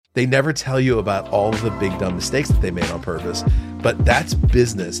They never tell you about all of the big dumb mistakes that they made on purpose. But that's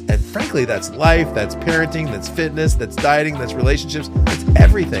business. And frankly, that's life, that's parenting, that's fitness, that's dieting, that's relationships, that's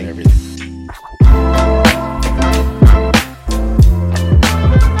everything.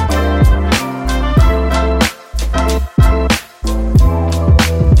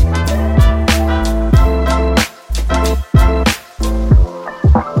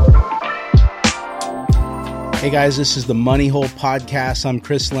 Hey guys, this is the Money Hole Podcast. I'm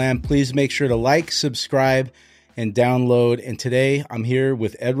Chris Lamb. Please make sure to like, subscribe, and download. And today I'm here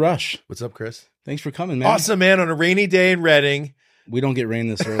with Ed Rush. What's up, Chris? Thanks for coming, man. Awesome, man. On a rainy day in Reading. We don't get rain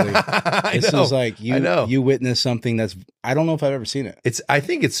this early. This know. is like you witnessed something that's, I don't know if I've ever seen it. I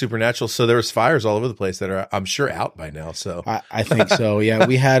think it's supernatural. So there was fires all over the place that are, I'm sure, out by now. So I think so. Yeah,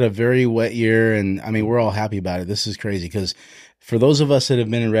 we had a very wet year, and I mean, we're all happy about it. This is crazy because for those of us that have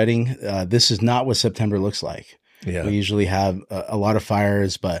been in Reading, this is not what September looks like. Yeah. We usually have a lot of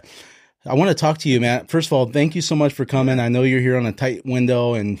fires, but I want to talk to you, man. First of all, thank you so much for coming. I know you're here on a tight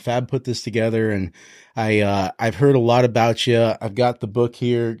window, and Fab put this together, and I've heard a lot about you. I've got the book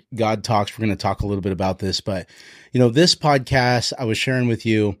here, God Talks. We're going to talk a little bit about this, but this podcast I was sharing with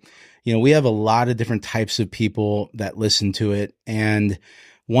you, we have a lot of different types of people that listen to it. And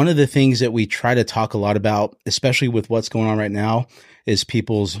one of the things that we try to talk a lot about, especially with what's going on right now, is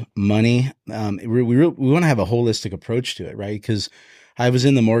people's money. We want to have a holistic approach to it, right? Because I was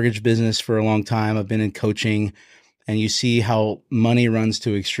in the mortgage business for a long time. I've been in coaching, and you see how money runs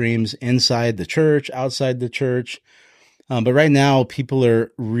to extremes inside the church, outside the church. But right now, people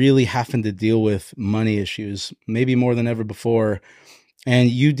are really having to deal with money issues, maybe more than ever before. And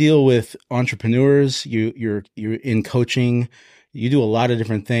you deal with entrepreneurs. You're in coaching. You do a lot of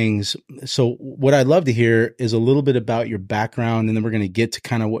different things. So what I'd love to hear is a little bit about your background, and then we're going to get to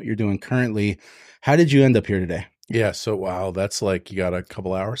kind of what you're doing currently. How did you end up here today? Yeah. So, wow, that's like, you got a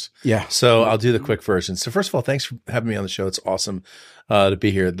couple hours. Yeah. So I'll do the quick version. So first of all, thanks for having me on the show. It's awesome to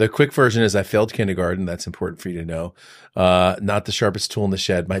be here. The quick version is I failed kindergarten. That's important for you to know. Not the sharpest tool in the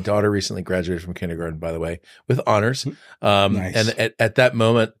shed. My daughter recently graduated from kindergarten, by the way, with honors. Nice. And at that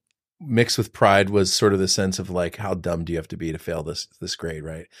moment, mixed with pride was sort of the sense of like, how dumb do you have to be to fail this grade,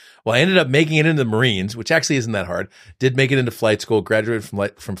 right? Well, I ended up making it into the Marines, which actually isn't that hard. Did make it into flight school, graduated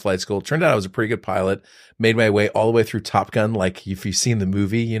from flight school. Turned out I was a pretty good pilot. Made my way all the way through Top Gun, like if you've seen the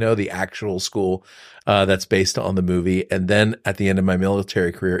movie, the actual school that's based on the movie. And then at the end of my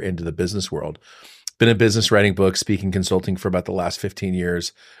military career, into the business world. Been in business, writing books, speaking, consulting for about the last 15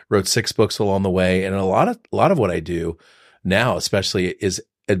 years. Wrote 6 books along the way, and a lot of what I do now, especially, is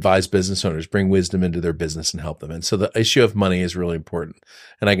advise business owners, bring wisdom into their business and help them. And so the issue of money is really important.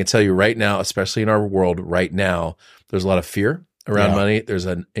 And I can tell you right now, especially in our world right now, there's a lot of fear around money. There's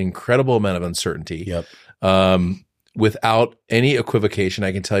an incredible amount of uncertainty. Yep. Without any equivocation,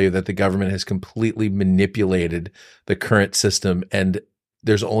 I can tell you that the government has completely manipulated the current system, and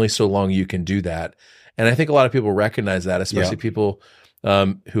there's only so long you can do that. And I think a lot of people recognize that, especially people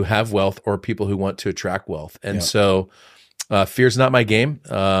who have wealth or people who want to attract wealth. And so fear's not my game.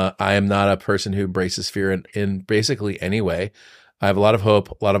 I am not a person who embraces fear in basically any way. I have a lot of hope,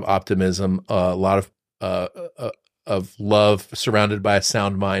 a lot of optimism, a lot of love, surrounded by a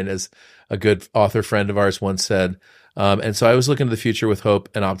sound mind, as a good author friend of ours once said. And so I was looking to the future with hope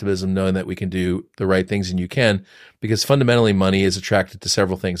and optimism, knowing that we can do the right things, and you can, because fundamentally money is attracted to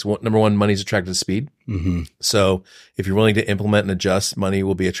several things. Number one, money is attracted to speed. Mm-hmm. So if you're willing to implement and adjust, money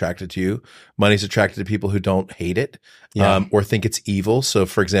will be attracted to you. Money's attracted to people who don't hate it, or think it's evil. So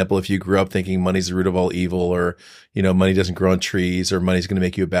for example, if you grew up thinking money's the root of all evil, or, money doesn't grow on trees, or money's going to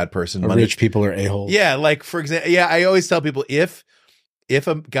make you a bad person. Rich people are a-holes. Yeah. Like for example, I always tell people, if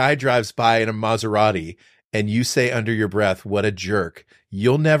a guy drives by in a Maserati and you say under your breath, "What a jerk,"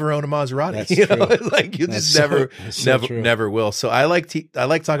 you'll never own a Maserati. That's true. Like you just never will. So I like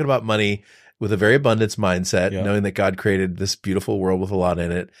talking about money with a very abundance mindset, knowing that God created this beautiful world with a lot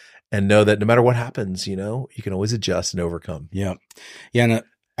in it, and know that no matter what happens, you can always adjust and overcome. Yeah. Yeah.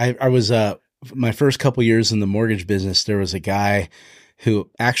 And I was, my first couple years in the mortgage business, there was a guy who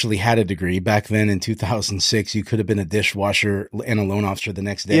actually had a degree. Back then in 2006, you could have been a dishwasher and a loan officer the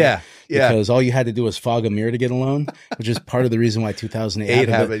next day. Yeah. Because all you had to do was fog a mirror to get a loan, which is part of the reason why 2008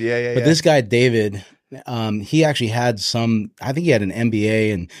 happened. But this guy, David, he actually had I think he had an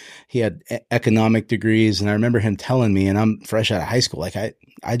MBA, and he had economic degrees. And I remember him telling me, and I'm fresh out of high school. Like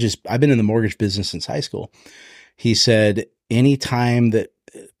I've been in the mortgage business since high school. He said, anytime that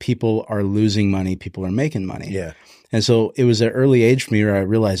people are losing money, people are making money. Yeah. And so it was at an early age for me where I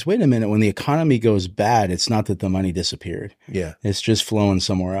realized, wait a minute, when the economy goes bad, it's not that the money disappeared. Yeah. It's just flowing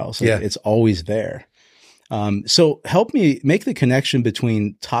somewhere else. Yeah. It's always there. So help me make the connection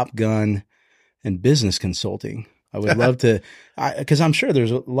between Top Gun and business consulting. I would love to, because I'm sure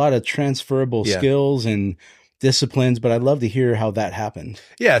there's a lot of transferable skills and disciplines, but I'd love to hear how that happened.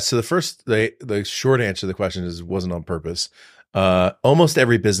 Yeah. So the short answer to the question is, it wasn't on purpose. Almost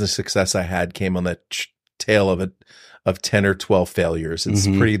every business success I had came on the tail of 10 or 12 failures. It's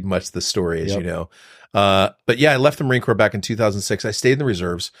pretty much the story, as you know. But yeah, I left the Marine Corps back in 2006. I stayed in the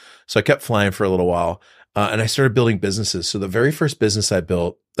reserves. So I kept flying for a little while. And I started building businesses. So the very first business I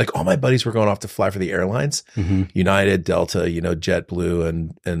built, like all my buddies were going off to fly for the airlines, United, Delta,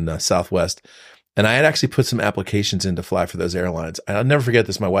 JetBlue and Southwest. And I had actually put some applications in to fly for those airlines. And I'll never forget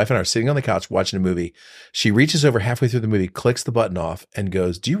this. My wife and I are sitting on the couch watching a movie. She reaches over halfway through the movie, clicks the button off and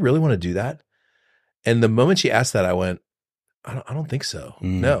goes, "Do you really want to do that?" And the moment she asked that, I went, I don't think so.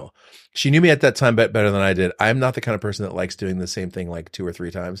 No. She knew me at that time better than I did. I'm not the kind of person that likes doing the same thing like 2 or 3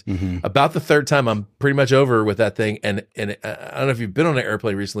 times. About the third time, I'm pretty much over with that thing. And I don't know if you've been on an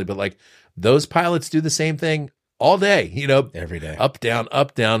airplane recently, but like those pilots do the same thing all day, every day, up,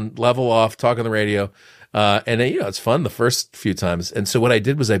 down, level off, talk on the radio. And it's fun the first few times. And so what I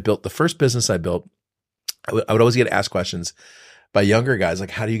did was I built the first business I built. I would always get asked questions by younger guys, like,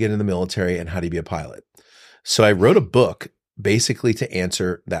 how do you get in the military and how do you be a pilot? So I wrote a book basically to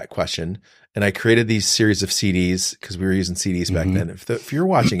answer that question. And I created these series of CDs because we were using CDs back then. If you're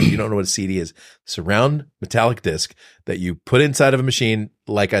watching and you don't know what a CD is, it's a round metallic disc that you put inside of a machine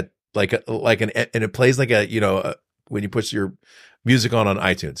and it plays like when you put your music on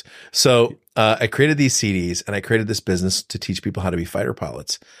iTunes. So I created these CDs and I created this business to teach people how to be fighter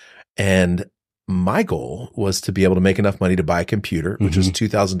pilots. And my goal was to be able to make enough money to buy a computer, which was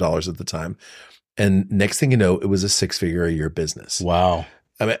 $2,000 at the time. And next thing you know, it was a 6-figure a year business. Wow.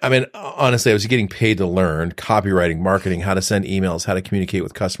 I mean, honestly, I was getting paid to learn copywriting, marketing, how to send emails, how to communicate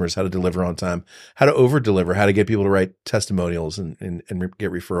with customers, how to deliver on time, how to over deliver, how to get people to write testimonials and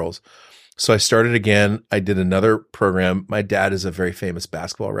get referrals. So I started again. I did another program. My dad is a very famous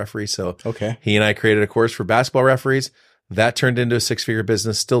basketball referee. So he and I created a course for basketball referees that turned into a 6-figure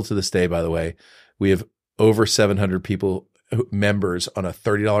business. Still to this day, by the way, we have over 700 members on a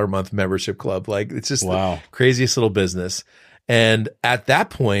 $30 a month membership club. Like it's just the craziest little business. And at that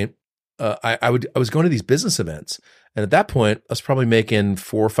point, I was going to these business events, and at that point, I was probably making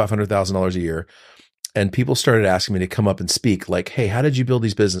 $400,000 or $500,000 a year. And people started asking me to come up and speak, like, "Hey, how did you build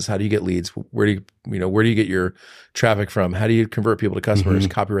these business? How do you get leads? Where do you get your traffic from? How do you convert people to customers?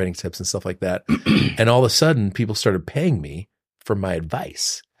 Copywriting tips and stuff like that." And all of a sudden, people started paying me for my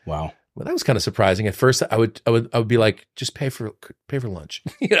advice. Wow. Well, that was kind of surprising. At first, I would be like, just pay for lunch,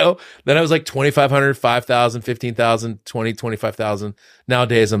 Then I was like 2,500, 5,000, 15,000, 20, 25,000.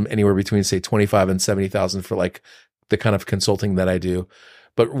 Nowadays, I'm anywhere between say 25 and 70,000 for like the kind of consulting that I do.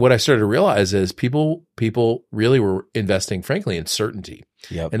 But what I started to realize is people really were investing, frankly, in certainty.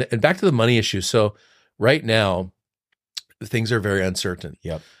 Yep. And back to the money issue. So right now, things are very uncertain.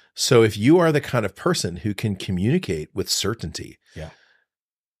 Yep. So if you are the kind of person who can communicate with certainty,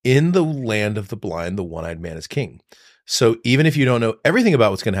 in the land of the blind, the one-eyed man is king. So even if you don't know everything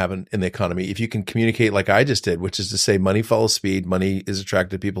about what's going to happen in the economy, if you can communicate like I just did, which is to say money follows speed, money is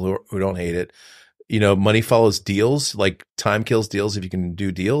attracted to people who don't hate it. Money follows deals, like time kills deals. If you can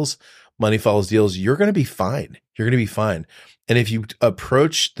do deals, money follows deals, you're going to be fine. You're going to be fine. And if you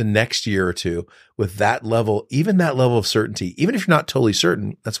approach the next year or two with that level, even that level of certainty, even if you're not totally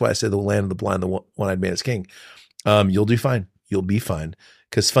certain, that's why I say the land of the blind, the one-eyed man is king. You'll do fine. You'll be fine.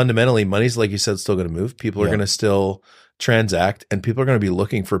 Because fundamentally, money's, like you said, still going to move. People are going to still transact, and people are going to be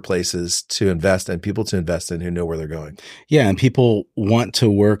looking for places to invest and people to invest in who know where they're going. Yeah, and people want to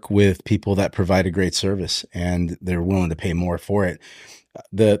work with people that provide a great service, and they're willing to pay more for it.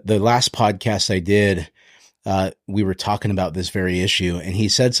 The last podcast I did, we were talking about this very issue, and he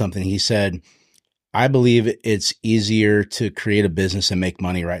said something. He said, "I believe it's easier to create a business and make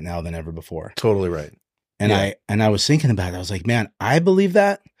money right now than ever before." Totally right. And I was thinking about it. I was like, man, I believe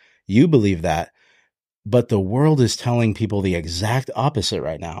that. You believe that. But the world is telling people the exact opposite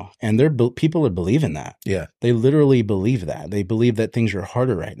right now. And people are believing that. Yeah. They literally believe that. They believe that things are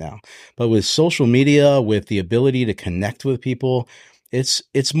harder right now. But with social media, with the ability to connect with people,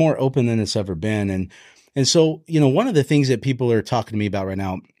 it's more open than it's ever been. And so, one of the things that people are talking to me about right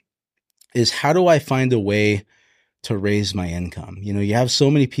now is, how do I find a way to raise my income? You have so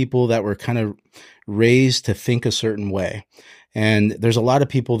many people that were kind of raised to think a certain way. And there's a lot of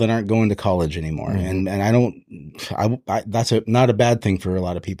people that aren't going to college anymore. And that's not a bad thing for a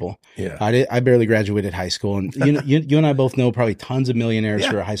lot of people. Yeah. I barely graduated high school, and you and I both know probably tons of millionaires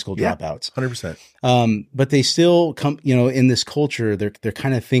who are high school dropouts. 100%. But they still come, in this culture, they're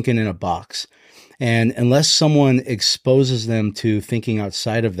kind of thinking in a box. And unless someone exposes them to thinking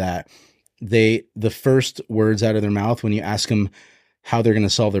outside of that, the first words out of their mouth when you ask them how they're going to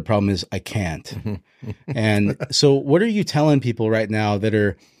solve their problem is, I can't. And so what are you telling people right now that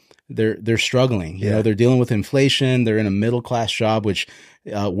are, they're struggling, you know, they're dealing with inflation. They're in a middle-class job, which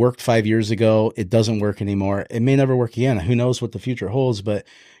worked 5 years ago. It doesn't work anymore. It may never work again. Who knows what the future holds? But,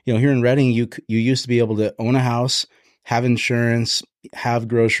 you know, here in Redding, you used to be able to own a house, have insurance, have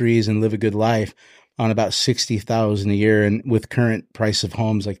groceries, and live a good life on about $60,000 a year. And with current price of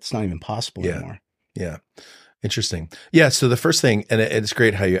homes, like, it's not even possible anymore. Yeah. Interesting. Yeah. So the first thing, and it's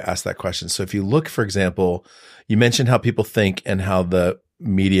great how you asked that question. So if you look, for example, you mentioned how people think and how the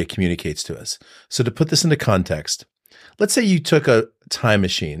media communicates to us. So to put this into context, let's say you took a time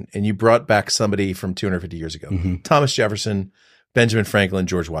machine and you brought back somebody from 250 years ago, Thomas Jefferson, Benjamin Franklin,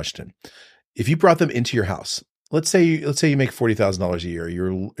 George Washington. If you brought them into your house, let's say you make $40,000 a year.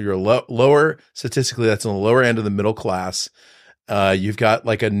 You're lower statistically. That's on the lower end of the middle class. You've got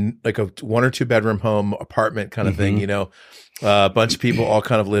like a 1 or 2 bedroom home apartment kind of thing, you know, a bunch of people all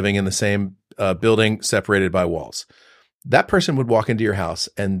kind of living in the same building, separated by walls. That person would walk into your house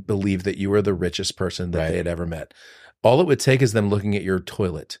and believe that you were the richest person that they had ever met. All it would take is them looking at your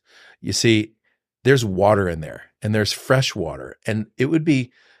toilet. You see, there's water in there, and there's fresh water, and it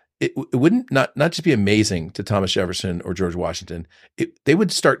wouldn't not just be amazing to Thomas Jefferson or George Washington. They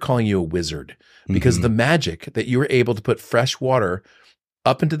would start calling you a wizard because the magic that you were able to put fresh water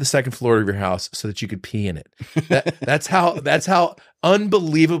up into the second floor of your house so that you could pee in it. That's how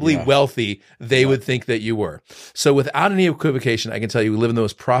unbelievably wealthy they would think that you were. So without any equivocation, I can tell you we live in the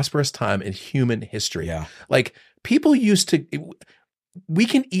most prosperous time in human history. Yeah. Like, people we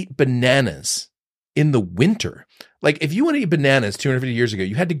can eat bananas in the winter. Like, if you want to eat bananas 250 years ago,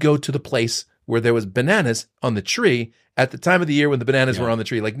 you had to go to the place where there was bananas on the tree at the time of the year when the bananas were on the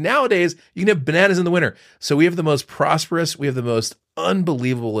tree. Like, nowadays, you can have bananas in the winter. So we have the most prosperous, we have the most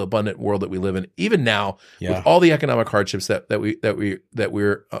unbelievable abundant world that we live in, even now, with all the economic hardships that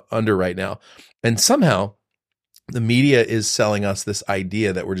we're under right now. And somehow the media is selling us this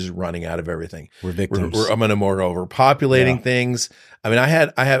idea that we're just running out of everything. We're victims. I'm going to more overpopulating things. I mean, I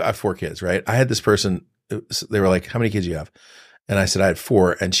have 4 kids, right? I had this person, they were like, how many kids do you have? And I said, I had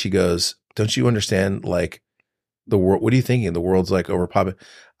 4. And she goes, don't you understand, like, the world? What are you thinking? The world's like overpopulated.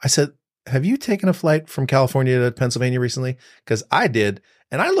 I said, have you taken a flight from California to Pennsylvania recently? Because I did.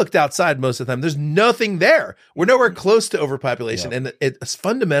 And I looked outside most of the time. There's nothing there. We're nowhere close to overpopulation. And it's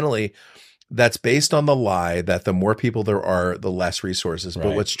fundamentally, that's based on the lie that the more people there are, the less resources.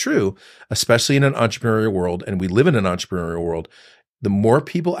 But what's true, especially in an entrepreneurial world, and we live in an entrepreneurial world, the more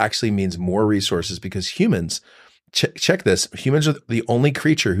people actually means more resources, because humans, check this, humans are the only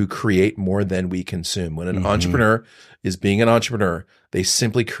creature who create more than we consume. When an entrepreneur is being an entrepreneur, they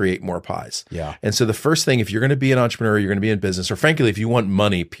simply create more pies. Yeah. And so the first thing, if you're going to be an entrepreneur, you're going to be in business, or frankly, if you want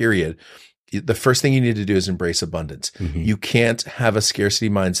money, period, the first thing you need to do is embrace abundance. You can't have a scarcity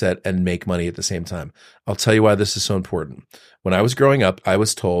mindset and make money at the same time. I'll tell you why this is so important. When I was growing up, I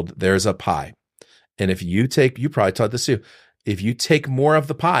was told there's a pie. And if you probably taught this too, if you take more of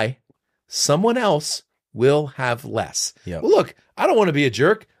the pie, someone else will have less. Well, look, I don't want to be a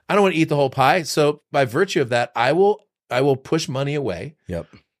jerk. I don't want to eat the whole pie. So by virtue of that, I will push money away.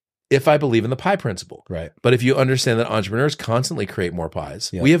 If I believe in the pie principle. Right. But if you understand that entrepreneurs constantly create more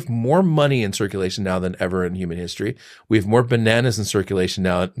pies, we have more money in circulation now than ever in human history. We have more bananas in circulation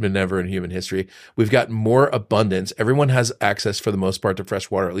now than ever in human history. We've got more abundance. Everyone has access, for the most part, to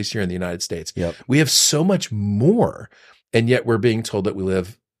fresh water, at least here in the United States. We have so much more, and yet we're being told that we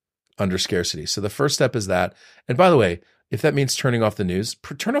live under scarcity. So the first step is that. And by the way, if that means turning off the news,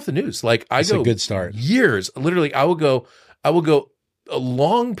 turn off the news. Like, That's a good start. Years, literally, I will go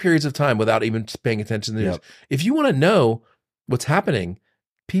long periods of time without even paying attention to the news. If you want to know what's happening,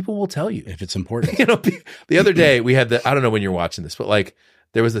 people will tell you if it's important. You know, the other day we had I don't know when you're watching this, but like,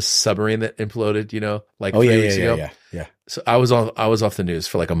 there was this submarine that imploded, you know, like 3 weeks ago. Yeah. So I was off the news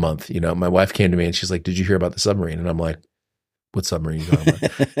for like a month. You know, my wife came to me and she's like, "Did you hear about the submarine?" And I'm like, "What submarine are you talking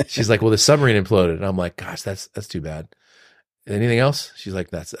about?" She's like, "Well, the submarine imploded." And I'm like, "Gosh, that's too bad. Anything else?" She's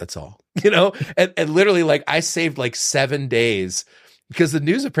like, that's all." You know, and literally, like, I saved like 7 days. Because the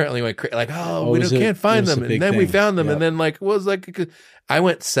news apparently went crazy, like, we can't find them. And then we found them. And then, like, I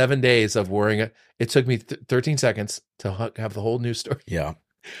went 7 days of worrying. It took me 13 seconds to have the whole news story. Yeah.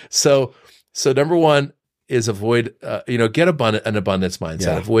 So number one is avoid, get an abundance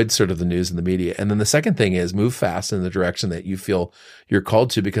mindset, avoid sort of the news and the media. And then the second thing is move fast in the direction that you feel you're called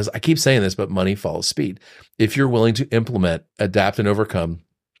to, because I keep saying this, but money follows speed. If you're willing to implement, adapt, and overcome,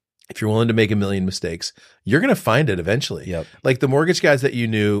 if you're willing to make a million mistakes, you're going to find it eventually. Yep. Like the mortgage guys that you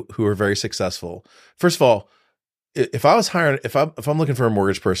knew who were very successful. First of all, if I was hiring, if I'm looking for a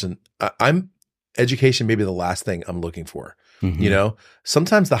mortgage person, I'm education maybe the last thing I'm looking for. Mm-hmm. You know,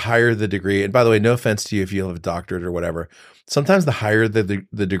 sometimes the higher the degree, and by the way, no offense to you if you have a doctorate or whatever, sometimes the higher the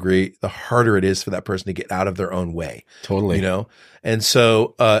degree, the harder it is for that person to get out of their own way. Totally. You know? And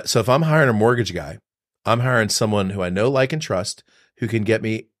so if I'm hiring a mortgage guy, I'm hiring someone who I know, like, and trust, who can get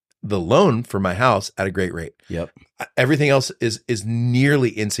me the loan for my house at a great rate. Yep. Everything else is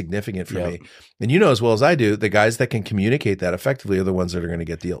nearly insignificant for me. And you know as well as I do, the guys that can communicate that effectively are the ones that are going to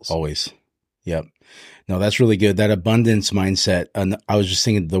get deals. Always. Yep. No, that's really good. That abundance mindset. And I was just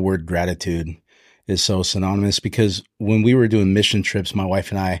thinking the word gratitude is so synonymous, because when we were doing mission trips, my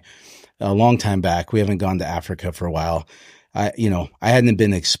wife and I, a long time back, we haven't gone to Africa for a while. I hadn't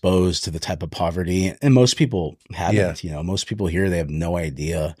been exposed to the type of poverty, and most people haven't. You know, most people here, they have no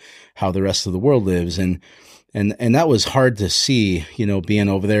idea how the rest of the world lives, and that was hard to see, you know, being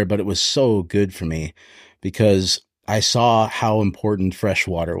over there. But it was so good for me because I saw how important fresh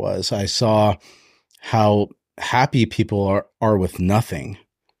water was. I saw how happy people are with nothing,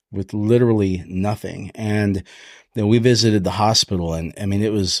 with literally nothing. And then we visited the hospital, and I mean,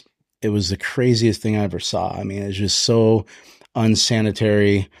 it was the craziest thing I ever saw. I mean, it's just so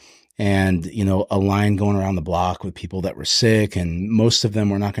unsanitary, and, you know, a line going around the block with people that were sick, and most of them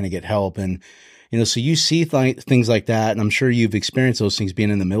were not going to get help. And, you know, so you see things like that. And I'm sure you've experienced those things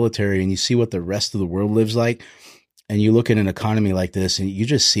being in the military, and you see what the rest of the world lives like. And you look at an economy like this and you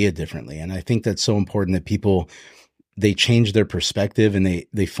just see it differently. And I think that's so important that people, they change their perspective and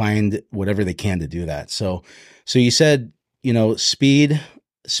they find whatever they can to do that. So you said, you know, speed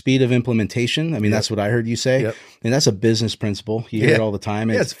of implementation. I mean, that's what I heard you say. Yep. And that's a business principle. You hear it all the time.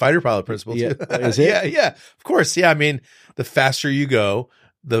 It's fighter pilot principle too. Is it? Yeah, of course. Yeah. I mean, the faster you go,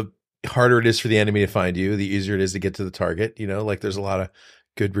 the harder it is for the enemy to find you, the easier it is to get to the target. You know, like there's a lot of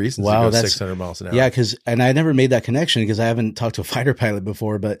good reasons to go 600 miles an hour. Yeah, and I never made that connection because I haven't talked to a fighter pilot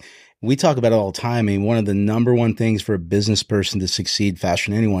before, but we talk about it all the time. I mean, one of the number one things for a business person to succeed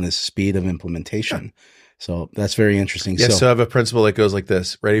faster than anyone is speed of implementation. Yeah. So that's very interesting. Yeah, so I have a principle that goes like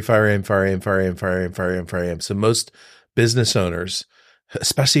this: ready, fire, aim, fire, aim, fire, aim, fire, aim, fire, aim, fire, aim. So most business owners,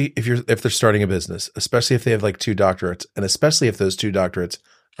 especially if they're starting a business, especially if they have like 2 doctorates, and especially if those 2 doctorates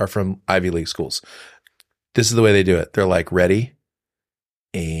are from Ivy League schools, this is the way they do it. They're like, ready,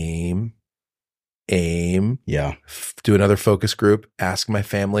 aim, do another focus group, ask my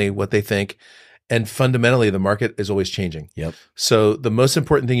family what they think. And fundamentally, the market is always changing. Yep. So the most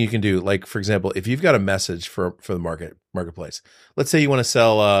important thing you can do, like, for example, if you've got a message for the marketplace, let's say you want to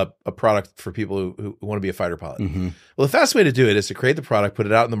sell a product for people who want to be a fighter pilot. Mm-hmm. Well, the fast way to do it is to create the product, put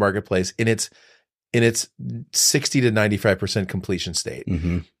it out in the marketplace in its 60 to 95% completion state.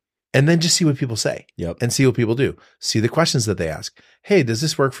 Mm-hmm. And then just see what people say. Yep. And see what people do. See the questions that they ask. Hey, does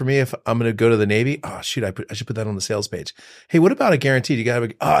this work for me if I'm going to go to the Navy? Oh, shoot, I should put that on the sales page. Hey, what about a guaranteed? You got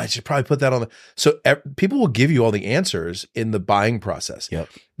to, I should probably put that on the. So people will give you all the answers in the buying process. Yep.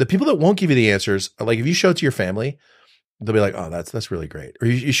 The people that won't give you the answers are like, if you show it to your family, they'll be like, oh, that's really great. Or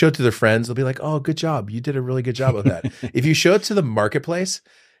you show it to their friends, they'll be like, oh, good job. You did a really good job of that. If you show it to the marketplace,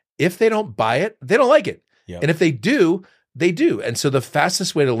 if they don't buy it, they don't like it. Yep. And if they do, they do. And so the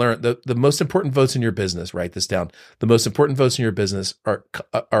fastest way to learn, the most important votes in your business, write this down. The most important votes in your business are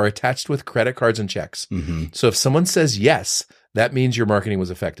attached with credit cards and checks. Mm-hmm. So if someone says yes, that means your marketing was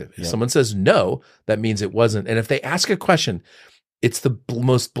effective. If someone says no, that means it wasn't. And if they ask a question, it's the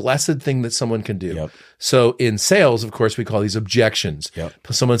most blessed thing that someone can do. Yep. So in sales, of course, we call these objections. Yep.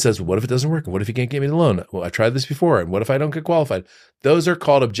 Someone says, well, what if it doesn't work? What if you can't get me the loan? Well, I tried this before. And what if I don't get qualified? Those are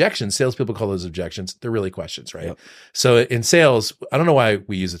called objections. Salespeople call those objections. They're really questions, right? Yep. So in sales, I don't know why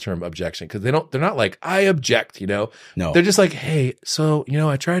we use the term objection, because they're not like, I object, No. They're just like, hey, so,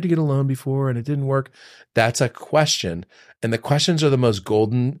 I tried to get a loan before and it didn't work. That's a question. And the questions are the most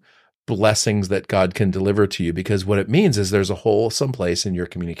golden blessings that God can deliver to you, because what it means is there's a hole someplace in your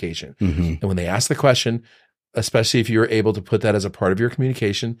communication. Mm-hmm. And when they ask the question, especially if you're able to put that as a part of your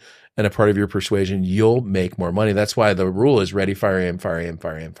communication and a part of your persuasion, you'll make more money. That's why the rule is ready, fire, aim, fire, aim,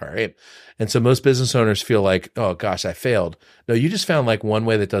 fire, aim, fire, aim. And so most business owners feel like, oh gosh, I failed. No, you just found like one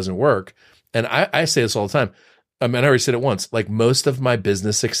way that doesn't work. And I say this all the time. I mean, I already said it once, like most of my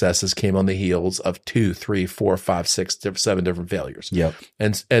business successes came on the heels of 2, 3, 4, 5, 6, 7 different failures. Yep.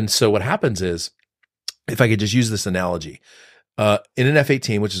 And so what happens is, if I could just use this analogy, in an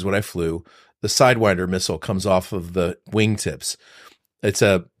F-18, which is what I flew, the Sidewinder missile comes off of the wingtips. It's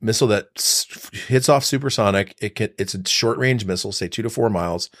a missile that hits off supersonic. It's a short range missile, say 2 to 4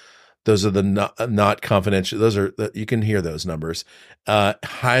 miles. Those are the not confidential. Those are you can hear those numbers.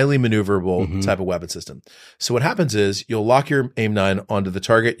 Highly maneuverable type of weapon system. So what happens is you'll lock your AIM-9 onto the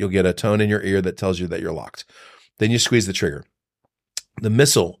target. You'll get a tone in your ear that tells you that you're locked. Then you squeeze the trigger. The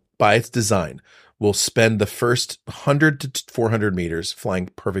missile, by its design, will spend the first 100 to 400 meters flying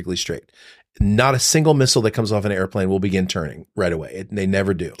perfectly straight. Not a single missile that comes off an airplane will begin turning right away. They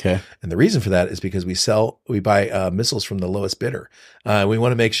never do. Okay. And the reason for that is because we buy missiles from the lowest bidder. We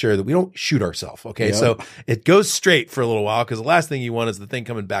want to make sure that we don't shoot ourselves. Okay. Yep. So it goes straight for a little while because the last thing you want is the thing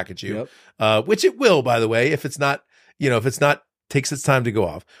coming back at you, which it will, by the way, if it's not, takes its time to go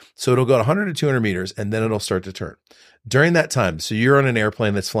off. So it'll go at 100 to 200 meters and then it'll start to turn. During that time, so you're on an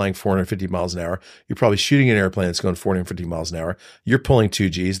airplane that's flying 450 miles an hour. You're probably shooting an airplane that's going 450 miles an hour. You're pulling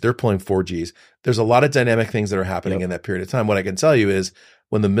 2Gs. They're pulling 4Gs. There's a lot of dynamic things that are happening in that period of time. What I can tell you is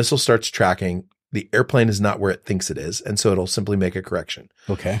when the missile starts tracking, the airplane is not where it thinks it is. And so it'll simply make a correction.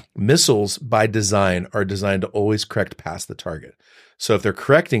 Okay. Missiles by design are designed to always correct past the target. So if they're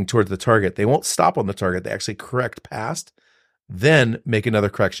correcting towards the target, they won't stop on the target. They actually correct past, then make another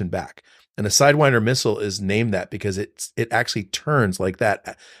correction back. And a Sidewinder missile is named that because it actually turns like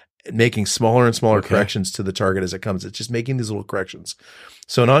that, making smaller and smaller corrections to the target as it comes. It's just making these little corrections.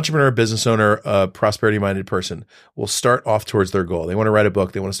 So an entrepreneur, business owner, a prosperity-minded person will start off towards their goal. They want to write a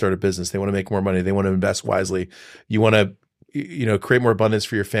book. They want to start a business. They want to make more money. They want to invest wisely. You want to, create more abundance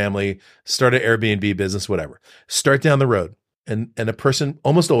for your family, start an Airbnb business, whatever. Start down the road. And a person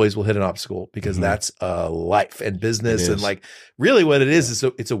almost always will hit an obstacle because that's life and business. And like really what it is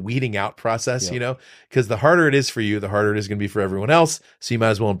it's a weeding out process, because the harder it is for you, the harder it is going to be for everyone else. So you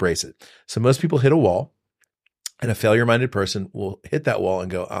might as well embrace it. So most people hit a wall and a failure-minded person will hit that wall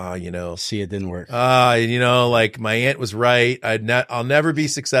and go, see, it didn't work. Like my aunt was right. I'll never be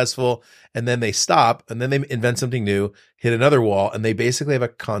successful. And then they stop and then they invent something new, hit another wall. And they basically have a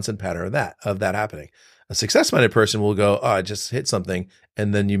constant pattern of that happening. A success-minded person will go, I just hit something,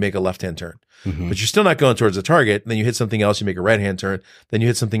 and then you make a left-hand turn. But you're still not going towards the target. And then you hit something else, you make a right-hand turn. Then you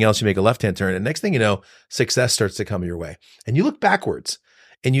hit something else, you make a left-hand turn. And next thing you know, success starts to come your way. And you look backwards,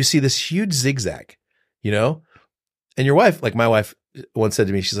 and you see this huge zigzag, And your wife, like my wife once said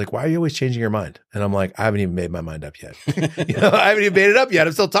to me, she's like, why are you always changing your mind? And I'm like, I haven't even made my mind up yet. I haven't even made it up yet.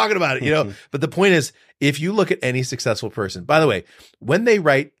 I'm still talking about it, But the point is, if you look at any successful person, by the way, when they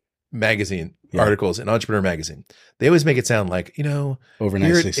write magazine articles in Entrepreneur Magazine, they always make it sound like, overnight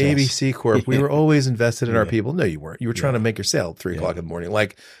here at success. ABC Corp, we were always invested in our people. No, you weren't. You were trying to make your sale at 3 o'clock in the morning.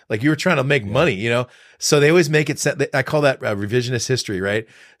 Like you were trying to make money, So they always make it, I call that revisionist history, right?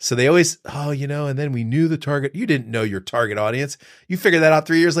 So they always, and then we knew the target. You didn't know your target audience. You figured that out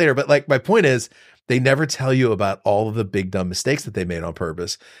 3 years later. But like my point is, they never tell you about all of the big dumb mistakes that they made on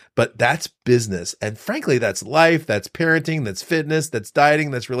purpose, but that's business. And frankly, that's life, that's parenting, that's fitness, that's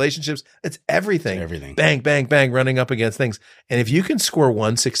dieting, that's relationships, that's everything. Everything. Bang, bang, bang, running up against things. And if you can score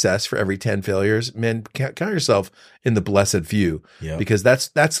one success for every 10 failures, man, count yourself in the blessed few because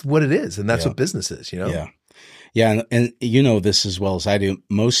that's what it is. And that's what business is, Yeah. Yeah. And this as well as I do,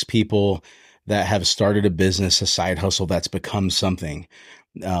 most people that have started a business, a side hustle that's become something,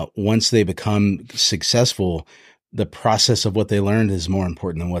 once they become successful, the process of what they learned is more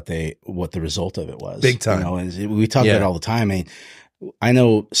important than what the result of it was. Big time. And we talk about it all the time. I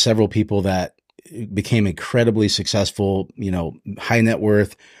know several people that became incredibly successful, high net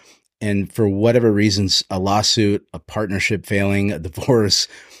worth, and for whatever reasons, a lawsuit, a partnership failing, a divorce,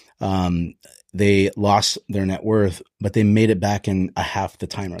 they lost their net worth, but they made it back in a half the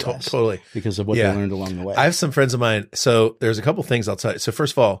time or less. Totally. Because of what they learned along the way. I have some friends of mine. So there's a couple things I'll tell you. So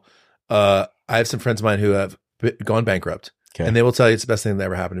first of all, I have some friends of mine who have gone bankrupt. Okay. And they will tell you it's the best thing that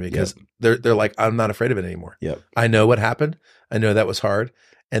ever happened to me because they're like, I'm not afraid of it anymore. Yep. I know what happened. I know that was hard.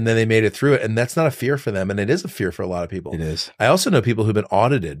 And then they made it through it. And that's not a fear for them. And it is a fear for a lot of people. It is. I also know people who've been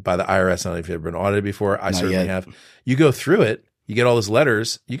audited by the IRS. I don't know if you've ever been audited before. I certainly have. You go through it. You get all those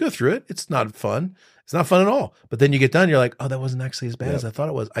letters. You go through it. It's not fun. It's not fun at all. But then you get done. You're like, oh, that wasn't actually as bad as I thought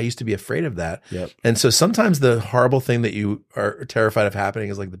it was. I used to be afraid of that. Yep. And so sometimes the horrible thing that you are terrified of happening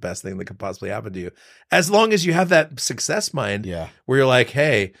is like the best thing that could possibly happen to you. As long as you have that success mind where you're like,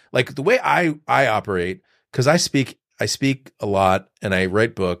 hey, like the way I operate, because I speak a lot and I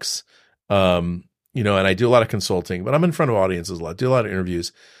write books, and I do a lot of consulting, but I'm in front of audiences a lot, do a lot of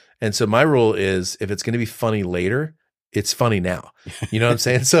interviews. And so my rule is if it's going to be funny later, it's funny now. You know what I'm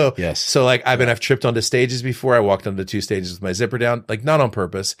saying? So, so like I've tripped onto stages before. I walked onto 2 stages with my zipper down, like not on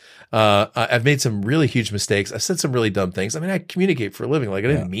purpose. I've made some really huge mistakes. I've said some really dumb things. I mean, I communicate for a living. Like I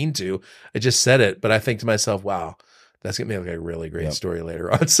didn't mean to, I just said it, but I think to myself, wow, that's going to make like a really great story later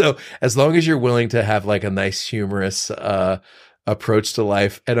on. So as long as you're willing to have like a nice humorous, approach to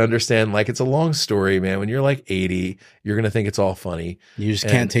life and understand like it's a long story, man. When you're like 80, you're going to think it's all funny. You just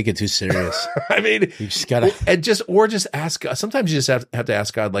can't take it too serious. I mean, you just gotta, and just ask God. Sometimes you just have to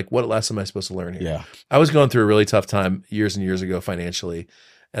ask God, like, what lesson am I supposed to learn here? Yeah. I was going through a really tough time years and years ago financially.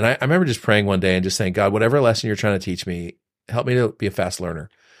 And I remember just praying one day and just saying, God, whatever lesson you're trying to teach me, help me to be a fast learner.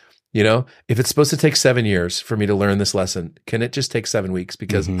 You know, if it's supposed to take 7 years for me to learn this lesson, can it just take 7 weeks?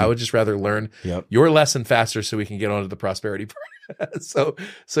 Because I would just rather learn your lesson faster so we can get on to the prosperity part. So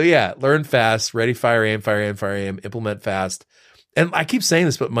yeah, learn fast, ready, fire, aim, implement fast. And I keep saying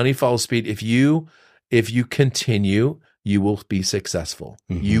this, but money follows speed. If you continue, you will be successful.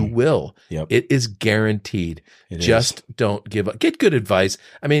 You will. It is guaranteed. Don't give up. Get good advice.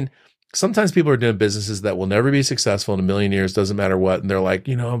 I mean, sometimes people are doing businesses that will never be successful in a million years, doesn't matter what. And they're like,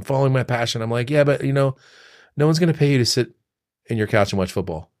 I'm following my passion. I'm like, yeah, but no one's going to pay you to sit in your couch and watch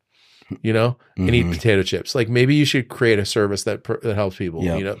football, and eat potato chips. Like maybe you should create a service that helps people,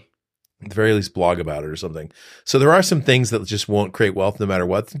 at the very least blog about it or something. So there are some things that just won't create wealth no matter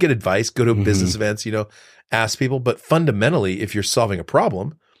what. Get advice, go to business events, ask people. But fundamentally, if you're solving a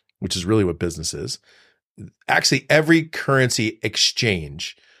problem, which is really what business is, actually every currency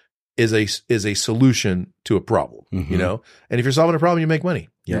exchange is a solution to a problem, and if you're solving a problem, you make money.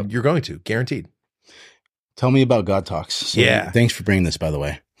 You're going to, guaranteed. Tell me about God Talks. So thanks for bringing this, by the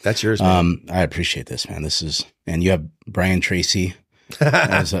way. That's yours, man. I appreciate this, man. And you have Brian Tracy.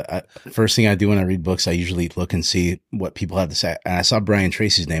 First thing I do when I read books, I usually look and see what people have to say. And I saw Brian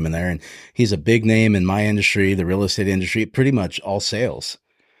Tracy's name in there, and he's a big name in my industry, the real estate industry, pretty much all sales.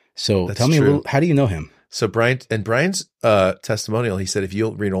 So tell me a little, how do you know him? So Brian's testimonial, he said, if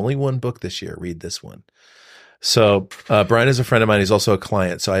you'll read only one book this year, read this one. So Brian is a friend of mine. He's also a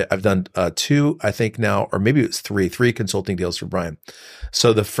client. So I've done 2, I think now, or maybe it was 3 consulting deals for Brian.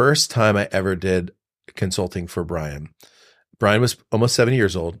 So the first time I ever did consulting for Brian was almost 70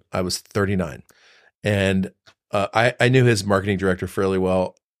 years old. I was 39. And I knew his marketing director fairly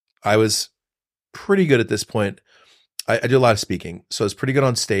well. I was pretty good at this point. I do a lot of speaking. So I was pretty good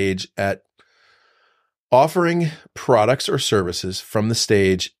on stage at offering products or services from the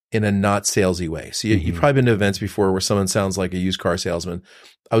stage in a not salesy way. So you've probably been to events before where someone sounds like a used car salesman.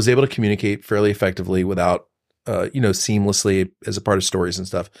 I was able to communicate fairly effectively without, seamlessly as a part of stories and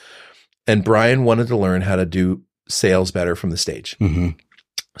stuff. And Brian wanted to learn how to do sales better from the stage.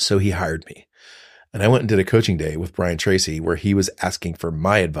 So he hired me. And I went and did a coaching day with Brian Tracy where he was asking for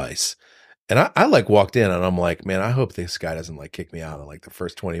my advice. And I like walked in and I'm like, man, I hope this guy doesn't like kick me out in like the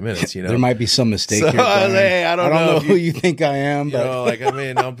first 20 minutes, There might be some mistake here. I was like, hey, I don't know who you think I am, but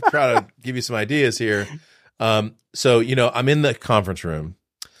I'll try to give you some ideas here. So, I'm in the conference room.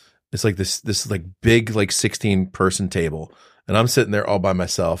 It's like this like big, like 16-person table. And I'm sitting there all by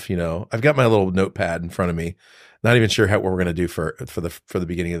myself, I've got my little notepad in front of me, not even sure what we're going to do for the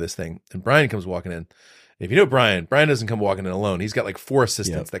beginning of this thing. And Brian comes walking in. If you know Brian doesn't come walking in alone. He's got like 4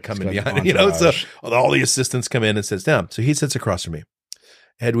 assistants that come in behind, so all the assistants come in and sits down. So he sits across from me.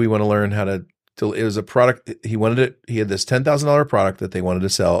 Ed, we want to learn how to, it was a product. He had this $10,000 product that they wanted to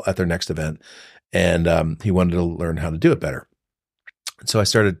sell at their next event. And he wanted to learn how to do it better. And so I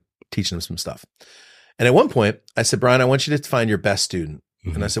started teaching him some stuff. And at one point I said, Brian, I want you to find your best student.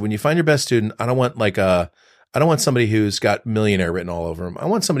 And I said, when you find your best student, I don't want somebody who's got millionaire written all over them. I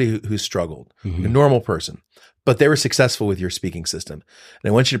want somebody who's struggled, a normal person, but they were successful with your speaking system. And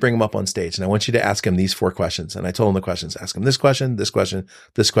I want you to bring them up on stage and I want you to ask them these 4 questions. And I told them the questions, ask them this question, this question,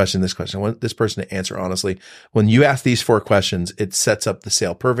 this question, this question. I want this person to answer honestly. When you ask these 4 questions, it sets up the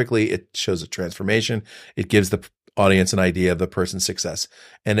sale perfectly. It shows a transformation. It gives the audience an idea of the person's success,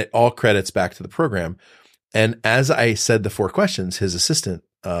 and it all credits back to the program. And as I said the 4 questions, his assistant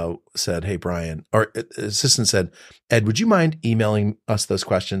said, hey, Brian, or assistant said, Ed, would you mind emailing us those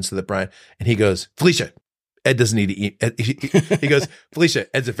questions so that Brian, and he goes, Felicia, Ed doesn't need to he goes, Felicia,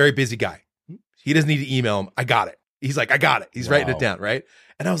 Ed's a very busy guy. He doesn't need to email him. I got it. He's like, I got it. He's writing it down. Right.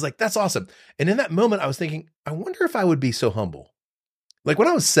 And I was like, that's awesome. And in that moment, I was thinking, I wonder if I would be so humble. Like when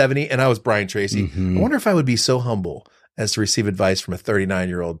I was 70 and I was Brian Tracy, I wonder if I would be so humble as to receive advice from a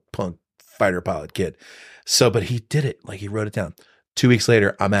 39-year-old punk fighter pilot kid. So, but he did it. Like he wrote it down. 2 weeks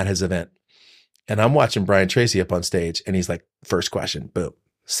later, I'm at his event and I'm watching Brian Tracy up on stage and he's like, first question, boom.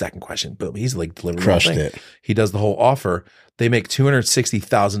 Second question, boom. He's like delivering. Crushed it. He does the whole offer. They make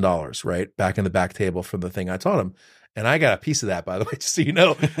 $260,000, right? Back in the back table from the thing I taught him. And I got a piece of that, by the way, just so you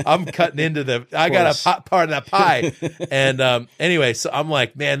know. I'm cutting into I got a part of that pie. And anyway, so I'm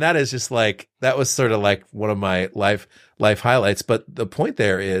like, man, that was sort of like one of my life highlights. But the point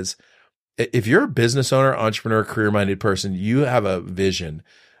there is, if you're a business owner, entrepreneur, career-minded person, you have a vision.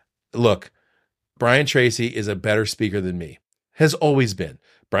 Look, Brian Tracy is a better speaker than me. has always been.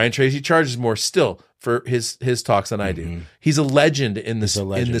 Brian Tracy charges more still for his talks than I do. He's a legend in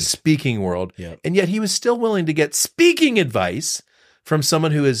the speaking world. Yep. And yet he was still willing to get speaking advice from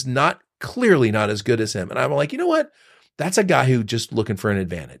someone who is clearly not as good as him. And I'm like, you know what? That's a guy who just looking for an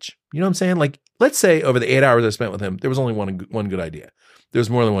advantage. You know what I'm saying? Like, let's say over the 8 hours I spent with him, there was only one good idea. There was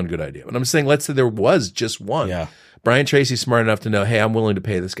more than one good idea. But I'm saying, let's say there was just one. Yeah. Brian Tracy's smart enough to know, hey, I'm willing to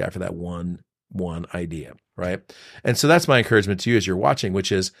pay this guy for that one idea, right? And so that's my encouragement to you as you're watching,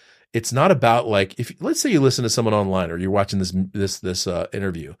 which is, it's not about like, let's say you listen to someone online or you're watching this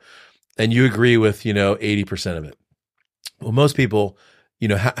interview and you agree with, 80% of it. Well, most people,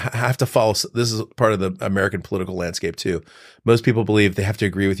 have to follow. This is part of the American political landscape too. Most people believe they have to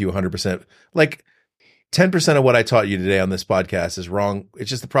agree with you 100%. Like 10% of what I taught you today on this podcast is wrong. It's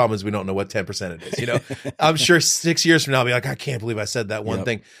just the problem is we don't know what 10% it is. I'm sure 6 years from now I'll be like, I can't believe I said that one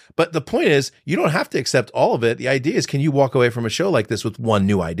thing. But the point is, you don't have to accept all of it. The idea is, can you walk away from a show like this with one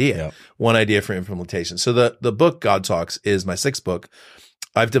new idea, one idea for implementation? So the book God Talks is my 6th book.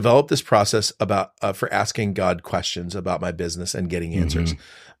 I've developed this process for asking God questions about my business and getting answers.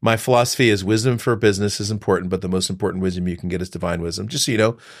 My philosophy is wisdom for business is important, but the most important wisdom you can get is divine wisdom. Just so you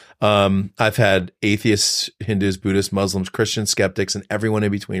know, I've had atheists, Hindus, Buddhists, Muslims, Christians, skeptics, and everyone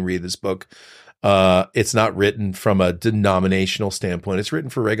in between read this book. It's not written from a denominational standpoint. It's written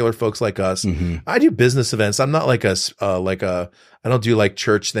for regular folks like us. I do business events. I'm not I don't do like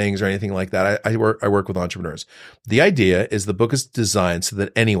church things or anything like that. I work with entrepreneurs. The idea is the book is designed so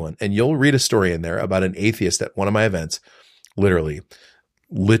that anyone, and you'll read a story in there about an atheist at one of my events, literally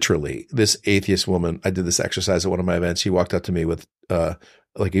this atheist woman. I did this exercise at one of my events. She walked up to me with,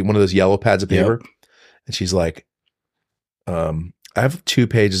 like one of those yellow pads of paper. And she's like, I have 2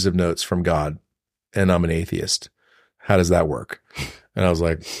 pages of notes from God and I'm an atheist. How does that work? And I was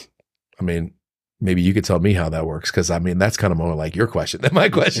like, I mean, maybe you could tell me how that works. Cause that's kind of more like your question than my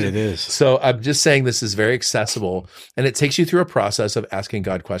question. It is. So I'm just saying this is very accessible and it takes you through a process of asking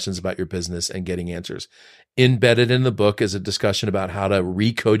God questions about your business and getting answers. Embedded in the book is a discussion about how to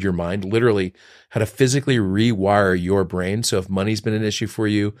recode your mind, literally how to physically rewire your brain. So if money's been an issue for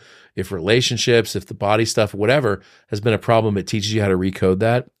you, if relationships, if the body stuff, whatever has been a problem, it teaches you how to recode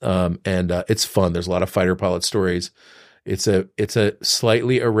that. And it's fun. There's a lot of fighter pilot stories. It's a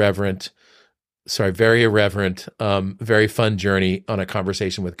slightly very irreverent, very fun journey on a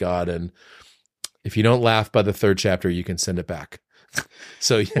conversation with God. And if you don't laugh by the 3rd chapter, you can send it back.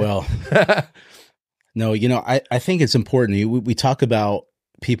 So, well, no, I think it's important. We talk about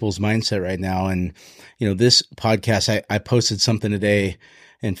people's mindset right now. And, this podcast, I posted something today.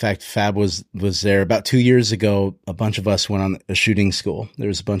 In fact, Fab was there about 2 years ago. A bunch of us went on a shooting school. There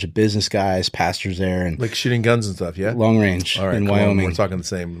was a bunch of business guys, pastors there, and like shooting guns and stuff. Yeah, long range in Wyoming. We're talking the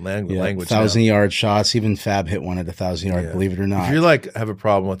same language. 1,000-yard shots. Even Fab hit one at 1,000-yard. Believe it or not. If you have a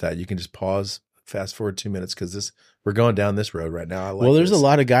problem with that, you can just pause, fast forward 2 minutes because we're going down this road right now. There's a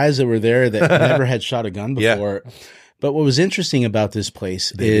lot of guys that were there that never had shot a gun before. Yeah. But what was interesting about this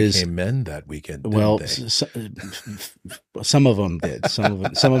place is they became men that weekend. Some of them did. Some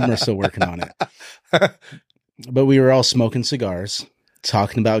of them are still working on it. But we were all smoking cigars,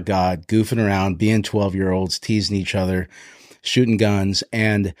 talking about God, goofing around, being 12-year-olds, teasing each other, shooting guns,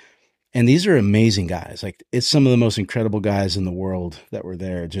 and these are amazing guys. Like, it's some of the most incredible guys in the world that were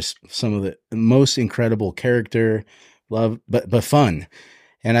there. Just some of the most incredible character, love, but fun.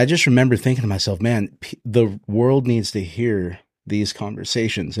 And I just remember thinking to myself, man, the world needs to hear these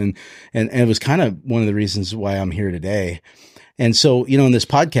conversations. And it was kind of one of the reasons why I'm here today. And so, in this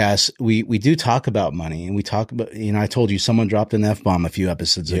podcast, we do talk about money, and we talk about, I told you someone dropped an F-bomb a few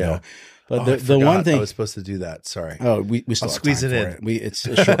episodes ago. But the one thing I was supposed to do that. Sorry. Oh, we still squeeze it in. It's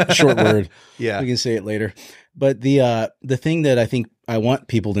a short word. Yeah. We can say it later. But the thing that I think I want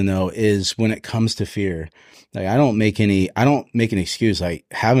people to know is when it comes to fear, like I don't make an excuse. Like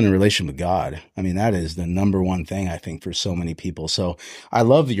having a relation with God, that is the number one thing I think for so many people. So I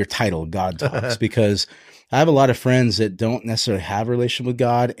love your title, God Talks, because I have a lot of friends that don't necessarily have a relation with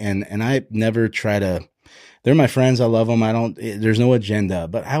God, and I never try to. They're my friends. I love them. There's no agenda,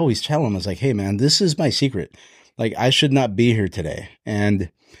 but I always tell them, I was like, hey man, this is my secret. Like I should not be here today.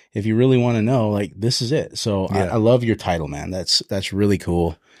 And if you really want to know, like this is it. So I love your title, man. That's really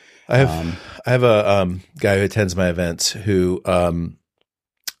cool. I have a guy who attends my events who I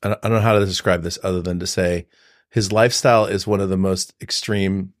don't know how to describe this other than to say his lifestyle is one of the most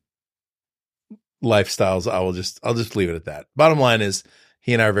extreme lifestyles. I'll just leave it at that. Bottom line is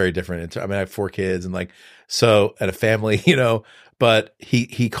he and I are very different. I mean, I have 4 kids and and a family, but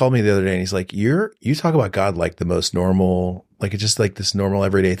he called me the other day and he's like, you talk about God like the most normal, like it's just like this normal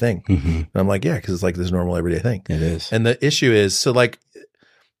everyday thing. And I'm like, yeah, because it's like this normal everyday thing. It is. And the issue is, so like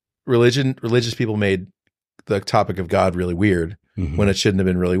religious people made the topic of God really weird when it shouldn't have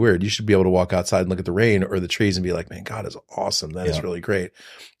been really weird. You should be able to walk outside and look at the rain or the trees and be like, man, God is awesome. That is really great.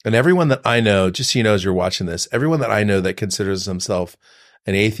 And everyone that I know, just so you know, as you're watching this, everyone that I know that considers themselves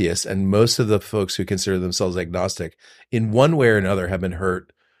an atheist, and most of the folks who consider themselves agnostic in one way or another have been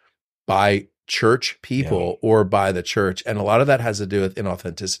hurt by church people or by the church. And a lot of that has to do with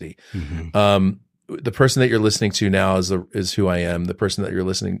inauthenticity. The person that you're listening to now is who I am. The person that you're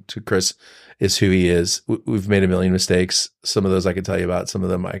listening to, Chris, is who he is. We've made a million mistakes. Some of those I can tell you about. Some of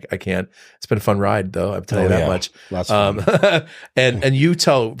them I can't. It's been a fun ride, though. I'll tell you that much. Lots of fun. And you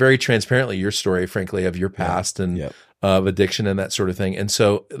tell very transparently your story, frankly, of your past and of addiction and that sort of thing. And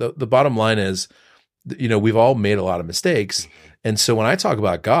so the bottom line is, we've all made a lot of mistakes. And so when I talk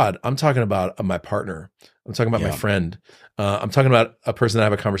about God, I'm talking about my partner. I'm talking about my friend. I'm talking about a person that I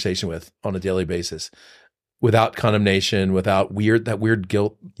have a conversation with on a daily basis, without condemnation, without that weird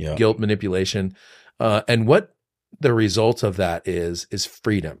guilt manipulation. And what the result of that is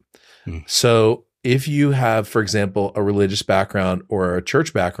freedom. So if you have, for example, a religious background or a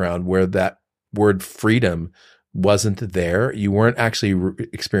church background where that word freedom wasn't there, you weren't actually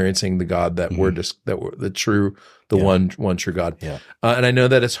experiencing the God that one true God. And I know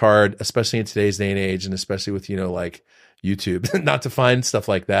that it's hard, especially in today's day and age, and especially with like YouTube, not to find stuff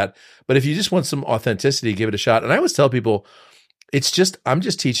like that. But if you just want some authenticity, give it a shot. And I always tell people, I'm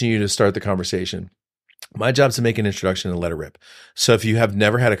just teaching you to start the conversation. My job is to make an introduction and let it rip. So if you have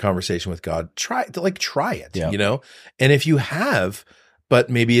never had a conversation with God, try it, And if you have, but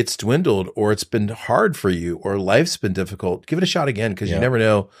maybe it's dwindled or it's been hard for you or life's been difficult, give it a shot again, because you never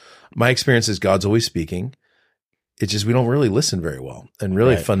know. My experience is God's always speaking. It's just we don't really listen very well. And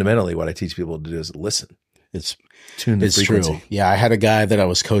really fundamentally what I teach people to do is listen. It's tune the frequency. True. Yeah, I had a guy that I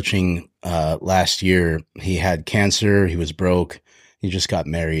was coaching last year. He had cancer. He was broke. He just got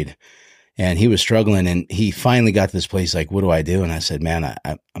married. And he was struggling, and he finally got to this place like, what do I do? And I said, man,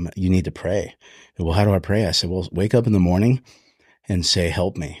 you need to pray. Well, how do I pray? I said, well, wake up in the morning and say,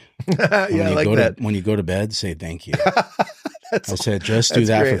 help me. When you go to bed, say thank you. I said, just do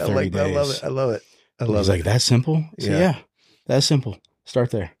that for 30 days. I love it. He's like, that simple? I said, yeah, that's simple.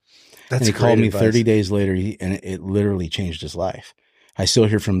 Start there. That's and he called me 30 days later, and it literally changed his life. I still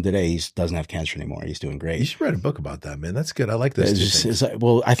hear from him today. He doesn't have cancer anymore. He's doing great. You should write a book about that, man. That's good. I like this.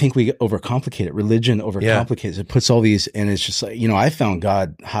 Well, I think we overcomplicate it. Religion overcomplicates it. It puts all these, and it's just like, I found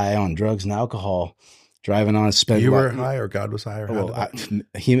God high on drugs and alcohol, driving on. You were high, or God was high? Or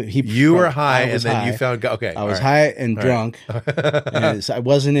you were high, and then you found God. Okay, I was high and drunk. And I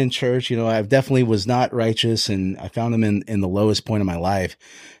wasn't in church. I definitely was not righteous, and I found him in the lowest point of my life.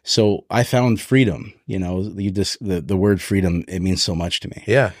 So I found freedom. The word freedom, it means so much to me.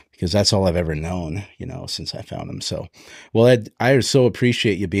 Yeah, because that's all I've ever known. Since I found him. So, well, Ed, I so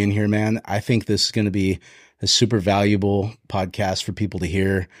appreciate you being here, man. I think this is going to be a super valuable podcast for people to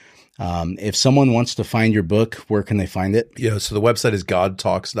hear. If someone wants to find your book, where can they find it? Yeah. So the website is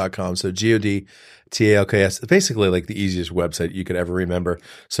godtalks.com. So GODTALKS. It's basically like the easiest website you could ever remember.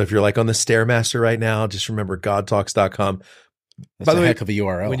 So if you're like on the Stairmaster right now, just remember godtalks.com. That's By the way, heck of a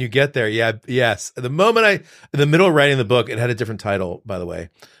URL. When you get there, yes. In the middle of writing the book, it had a different title, by the way.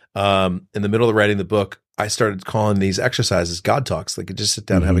 In the middle of writing the book, I started calling these exercises God Talks. Like, just sit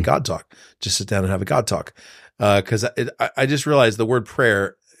down and have a God Talk. Just sit down and have a God Talk. Because I just realized the word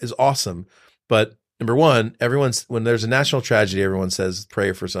prayer is awesome. But number one, when there's a national tragedy, everyone says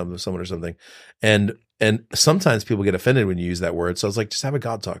pray for someone or something. And sometimes people get offended when you use that word. So I was like, just have a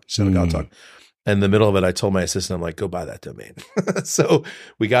God Talk. Just have a God Talk. And in the middle of it, I told my assistant, I'm like, go buy that domain. So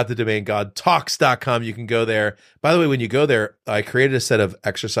we got the domain godtalks.com. You can go there. By the way, when you go there, I created a set of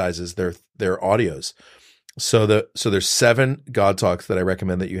exercises. They're audios. So there's 7 God Talks that I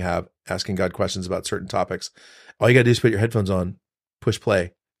recommend that you have, asking God questions about certain topics. All you got to do is put your headphones on, push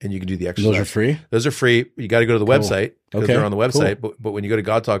play, and you can do the exercise. Those are free? Those are free. You got to go to the website because they're on the website. Cool. But when you go to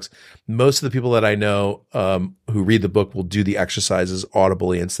God Talks, most of the people that I know who read the book will do the exercises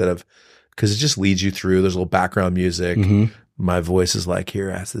audibly instead of, because it just leads you through. There's a little background music. My voice is like, here,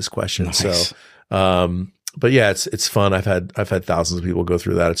 ask this question. Nice. So, but yeah, it's fun. I've had thousands of people go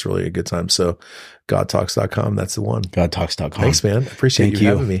through that. It's really a good time. So godtalks.com, that's the one. Godtalks.com. Thanks, man. Appreciate you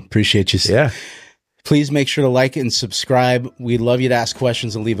having me. Appreciate you. Yeah. Please make sure to like and subscribe. We'd love you to ask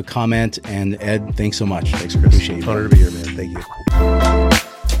questions and leave a comment. And Ed, thanks so much. Thanks, Chris. Appreciate you. Honor to be here, man. Thank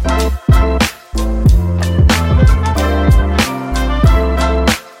you.